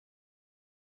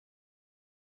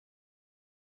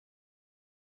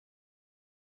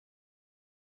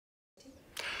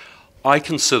I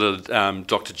considered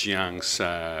Dr. Jiang's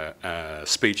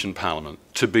speech in Parliament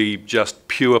to be just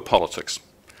pure politics.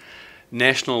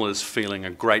 National is feeling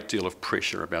a great deal of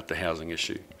pressure about the housing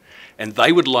issue, and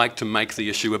they would like to make the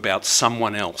issue about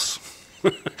someone else.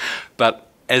 But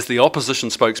as the opposition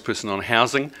spokesperson on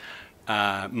housing,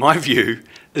 my view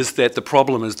is that the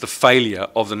problem is the failure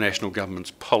of the national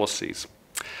government's policies.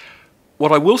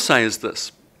 What I will say is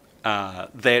this,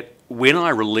 that when I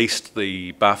released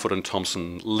the Barfoot and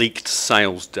Thompson leaked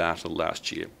sales data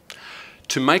last year,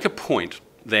 to make a point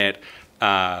that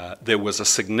there was a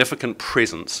significant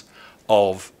presence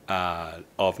of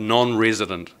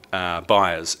non-resident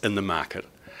buyers in the market,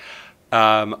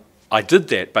 I did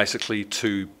that basically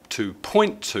to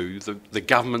point to the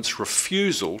government's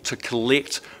refusal to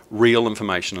collect real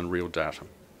information and real data.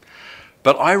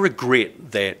 But I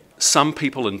regret that some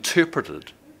people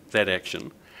interpreted that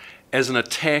action as an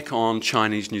attack on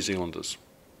Chinese New Zealanders.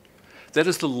 That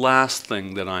is the last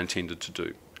thing that I intended to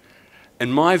do.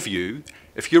 In my view,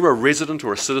 if you're a resident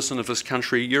or a citizen of this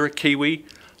country, you're a Kiwi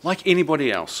like anybody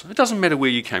else. It doesn't matter where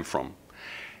you came from.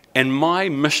 And my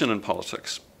mission in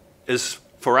politics is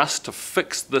for us to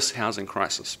fix this housing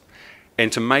crisis and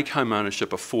to make home ownership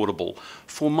affordable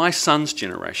for my son's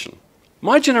generation.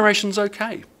 My generation's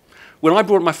okay. When I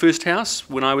bought my first house,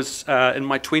 when I was in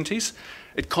my 20s,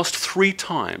 it cost 3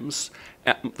 times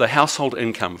the household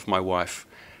income of my wife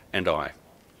and I.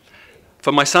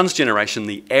 For my son's generation,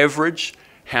 the average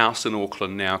house in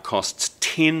Auckland now costs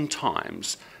 10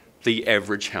 times the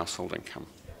average household income.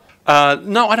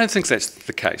 No, I don't think that's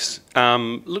the case.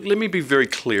 Look, let me be very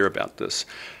clear about this.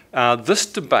 This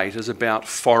debate is about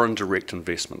foreign direct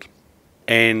investment.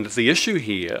 And the issue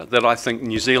here that I think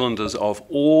New Zealanders of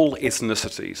all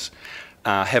ethnicities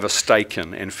have a stake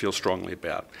in and feel strongly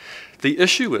about. The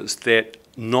issue is that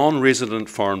non-resident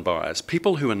foreign buyers,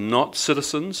 people who are not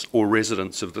citizens or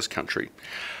residents of this country,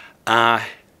 are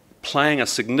playing a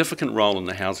significant role in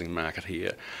the housing market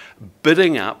here,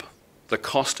 bidding up the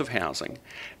cost of housing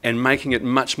and making it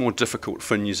much more difficult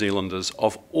for New Zealanders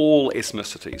of all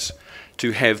ethnicities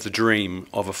to have the dream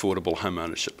of affordable home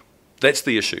ownership. That's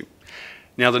the issue.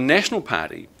 Now, the National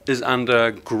Party is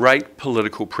under great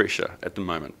political pressure at the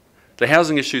moment. The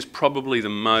housing issue is probably the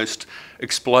most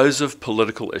explosive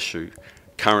political issue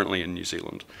currently in New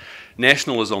Zealand.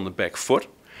 National is on the back foot,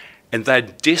 and they're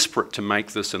desperate to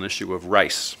make this an issue of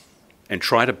race and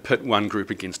try to pit one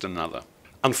group against another.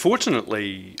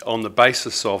 Unfortunately, on the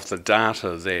basis of the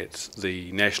data that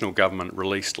the national government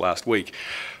released last week,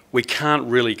 we can't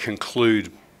really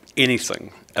conclude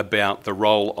anything about the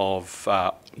role of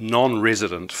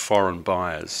non-resident foreign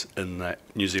buyers in the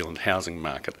New Zealand housing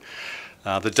market.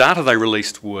 The data they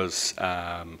released was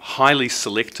highly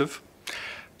selective,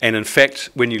 and in fact,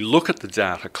 when you look at the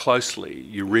data closely,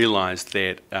 you realise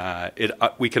that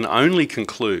we can only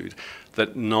conclude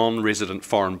that non-resident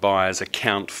foreign buyers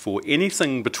account for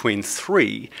anything between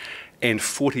 3 and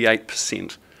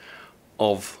 48%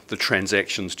 of the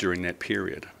transactions during that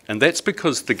period. And that's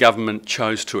because the government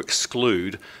chose to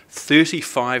exclude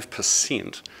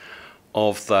 35%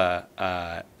 of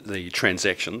the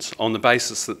transactions on the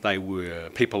basis that they were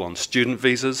people on student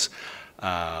visas,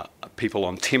 people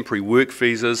on temporary work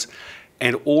visas,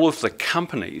 and all of the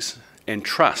companies and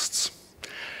trusts.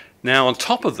 Now, on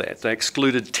top of that, they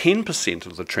excluded 10%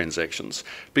 of the transactions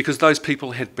because those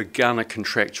people had begun a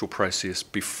contractual process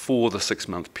before the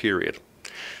 6-month period.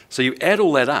 So you add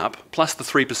all that up, plus the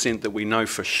 3% that we know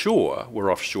for sure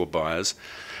were offshore buyers,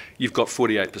 you've got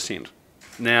 48%.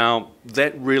 Now,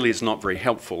 that really is not very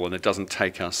helpful, and it doesn't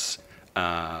take us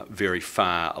very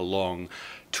far along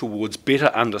towards better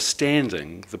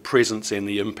understanding the presence and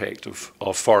the impact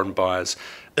of foreign buyers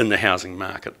in the housing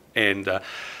market. And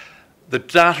the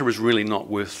data is really not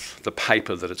worth the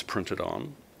paper that it's printed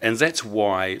on, and that's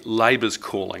why Labor's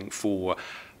calling for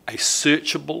a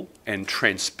searchable and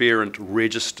transparent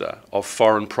register of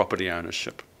foreign property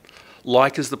ownership,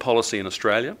 like is the policy in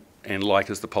Australia and like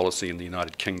is the policy in the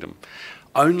United Kingdom.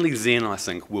 Only then, I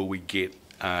think, will we get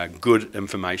good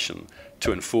information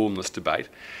to inform this debate.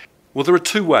 Well, there are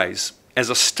 2 ways. As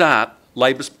a start,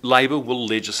 Labor will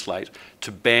legislate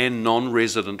to ban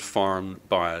non-resident foreign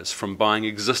buyers from buying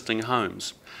existing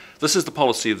homes. This is the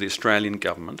policy of the Australian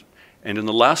government, and in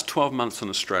the last 12 months in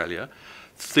Australia,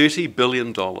 $30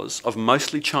 billion of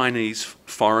mostly Chinese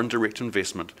foreign direct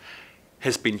investment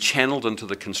has been channeled into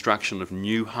the construction of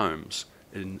new homes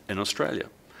in Australia.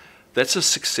 That's a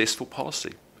successful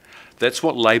policy. That's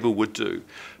what Labor would do.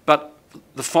 But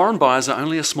the foreign buyers are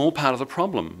only a small part of the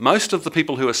problem. Most of the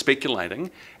people who are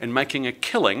speculating and making a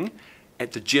killing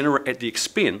at the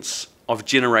expense of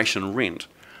generation rent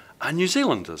are New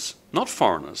Zealanders, not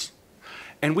foreigners.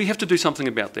 And we have to do something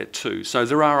about that too. So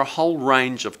there are a whole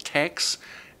range of tax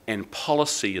and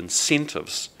policy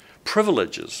incentives,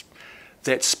 privileges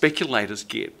that speculators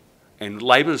get. And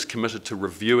Labor is committed to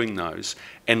reviewing those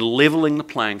and levelling the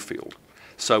playing field,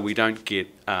 so we don't get,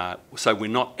 so we're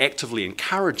not actively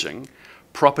encouraging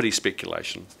property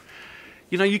speculation.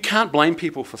 You know, you can't blame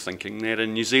people for thinking that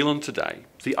in New Zealand today,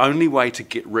 the only way to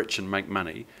get rich and make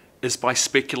money is by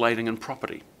speculating in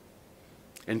property.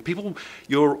 And people,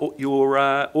 your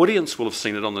audience will have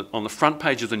seen it on the front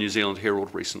page of the New Zealand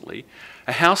Herald recently.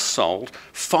 A house sold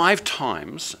 5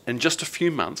 times in just a few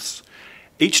months,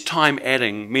 each time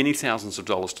adding many thousands of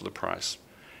dollars to the price.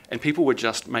 And people were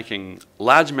just making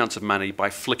large amounts of money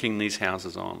by flicking these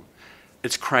houses on.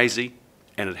 It's crazy,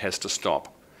 and it has to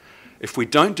stop. If we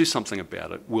don't do something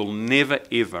about it, we'll never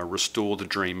ever restore the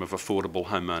dream of affordable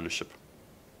home ownership.